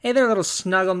Hey there, little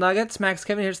snuggle nuggets. Max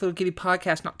Kevin here's the Little Kitty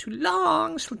Podcast. Not too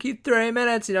long, just a cute 3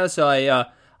 minutes, So I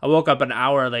woke up an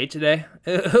hour late today.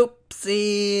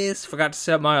 Oopsies, forgot to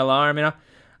set my alarm. I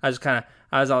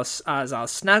was all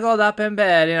snuggled up in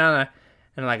bed,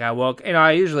 and I woke.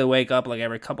 I usually wake up like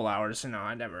every couple hours.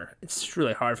 It's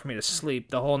really hard for me to sleep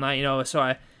the whole night. So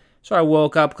I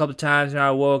woke up a couple times.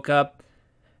 I woke up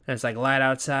and it's like light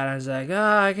outside. I was like,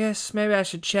 I guess maybe I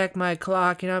should check my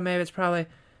clock. Maybe it's probably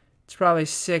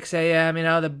 6 a.m.,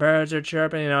 the birds are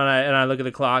chirping, and I look at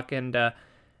the clock, and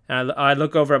I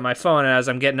look over at my phone, and as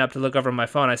I'm getting up to look over at my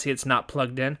phone, I see it's not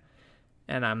plugged in,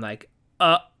 and I'm like,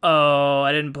 uh-oh,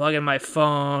 I didn't plug in my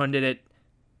phone, did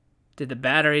the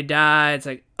battery die? It's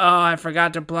like, I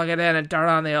forgot to plug it in and turn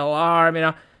on the alarm,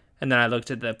 and then I looked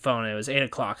at the phone, and it was 8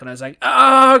 o'clock, and I was like,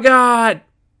 oh, God,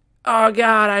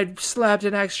 I slept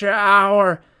an extra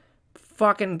hour,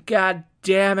 fucking god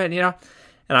damn it,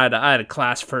 And I had a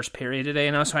class first period today,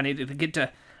 so I needed to get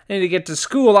to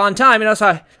school on time,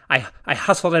 So I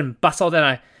hustled and bustled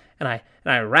and I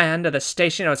ran to the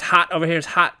station. It was hot over here. It's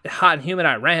hot and humid.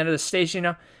 I ran to the station,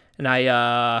 and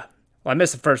I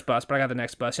missed the first bus, but I got the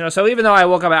next bus, So even though I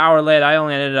woke up an hour late, I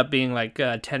only ended up being like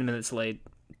 10 minutes late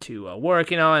to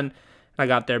work, and I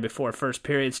got there before first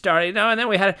period started, And then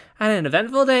I had an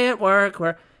eventful day at work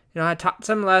where I taught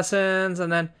some lessons,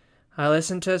 and then I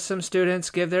listened to some students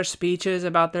give their speeches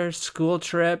about their school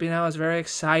trip. It was very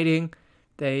exciting.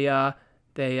 They got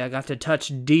to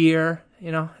touch deer.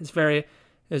 It was very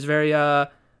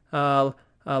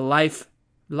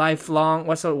lifelong.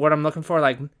 What's the word I'm looking for?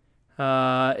 Like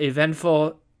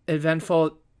eventful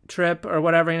trip or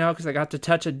whatever. Because I got to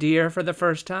touch a deer for the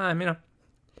first time.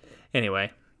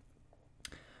 Anyway,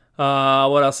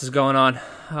 what else is going on?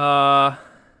 I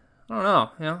don't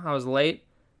know. I was late.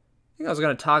 I was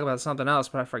going to talk about something else,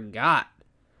 but I forgot.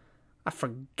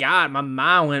 My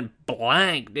mind went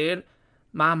blank, dude.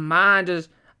 My mind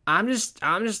I'm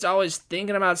just always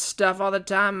thinking about stuff all the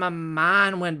time. My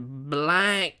mind went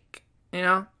blank,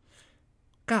 God,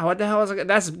 what the hell was it?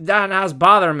 That was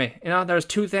bothering me. There's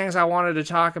two things I wanted to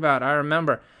talk about. I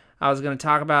remember I was going to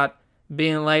talk about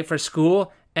being late for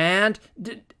school and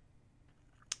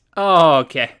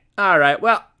okay. All right.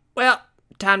 Well,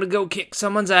 time to go kick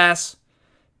someone's ass.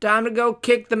 Time to go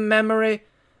kick the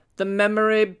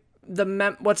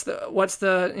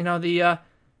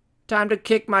time to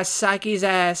kick my psyche's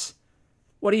ass.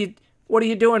 What are you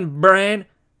doing, brain?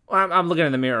 Well, I'm looking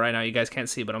in the mirror right now. You guys can't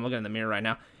see, but I'm looking in the mirror right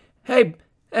now. Hey,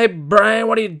 brain,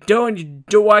 what are you doing?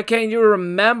 Why can't you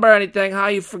remember anything? How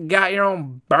you forgot your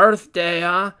own birthday,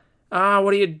 huh?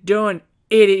 What are you doing,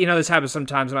 idiot? This happens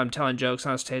sometimes when I'm telling jokes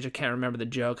on stage. I can't remember the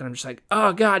joke, and I'm just like,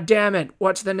 oh, god damn it,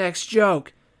 what's the next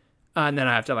joke? And then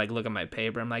I have to look at my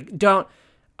paper. I'm like,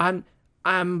 I'm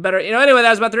better. Anyway, that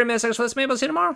was about 3 minutes. Thanks for listening. Maybe I'll see you tomorrow.